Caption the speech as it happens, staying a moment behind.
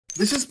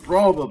This is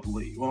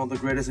probably one of the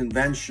greatest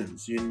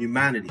inventions in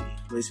humanity,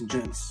 ladies and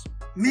gents.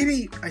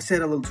 Maybe I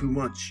said a little too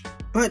much,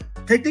 but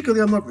technically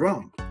I'm not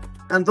wrong.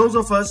 And those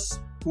of us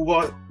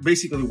who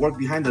basically work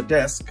behind the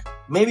desk,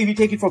 maybe we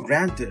take it for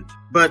granted.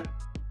 But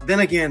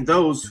then again,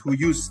 those who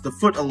use the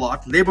foot a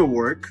lot, labor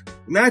work,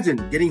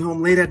 imagine getting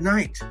home late at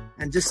night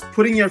and just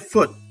putting your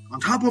foot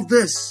on top of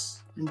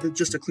this. And with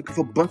just a click of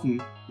a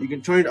button, you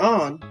can turn it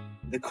on.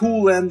 The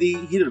cool and the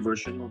heated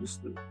version,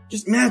 obviously.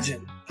 Just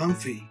imagine,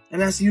 comfy.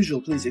 And as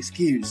usual, please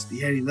excuse the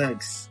hairy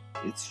legs.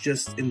 It's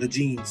just in the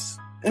jeans.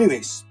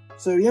 Anyways,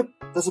 so yep,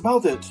 that's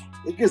about it.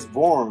 It gets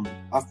warm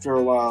after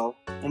a while.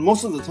 And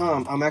most of the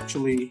time, I'm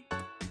actually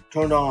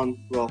turned on,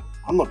 well,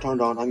 I'm not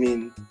turned on,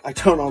 I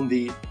turn on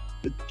the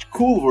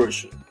cool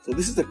version. So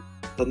this is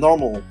the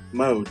normal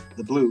mode,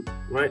 the blue,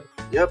 right?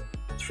 Yep,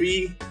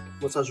 3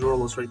 massage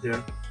rollers right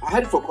there. I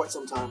had it for quite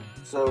some time,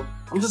 so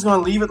I'm just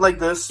gonna leave it like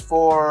this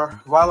for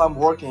while I'm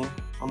working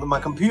on my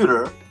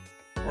computer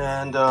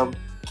and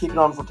keep it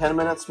on for 10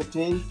 minutes,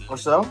 15 or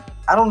so.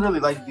 I don't really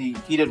like the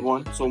heated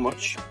one so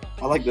much.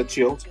 I like the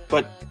chilled,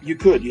 but you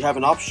have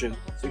an option,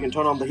 so you can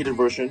turn on the heated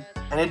version,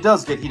 and it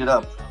does get heated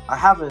up. I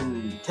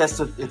haven't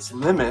tested its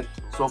limit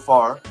so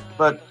far,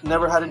 but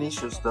never had any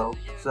issues though.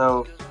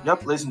 So,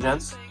 yep, ladies and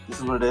gents, this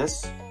is what it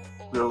is,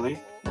 clearly.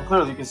 And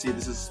clearly you can see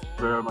this is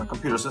where my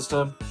computer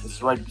system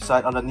is right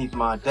beside underneath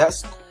my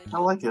desk. I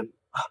like it.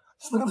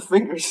 Just look at the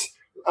fingers.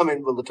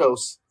 Well, the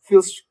toes.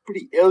 Feels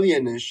pretty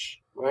alienish,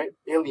 right?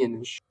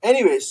 Alienish.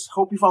 Anyways,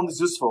 hope you found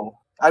this useful.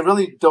 I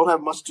really don't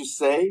have much to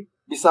say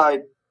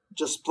besides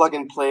just plug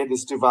and play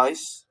this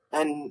device.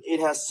 And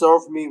it has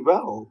served me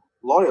well.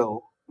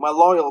 Loyal. My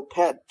loyal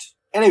pet.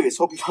 Anyways,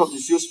 hope you found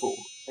this useful.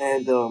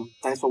 And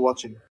thanks for watching.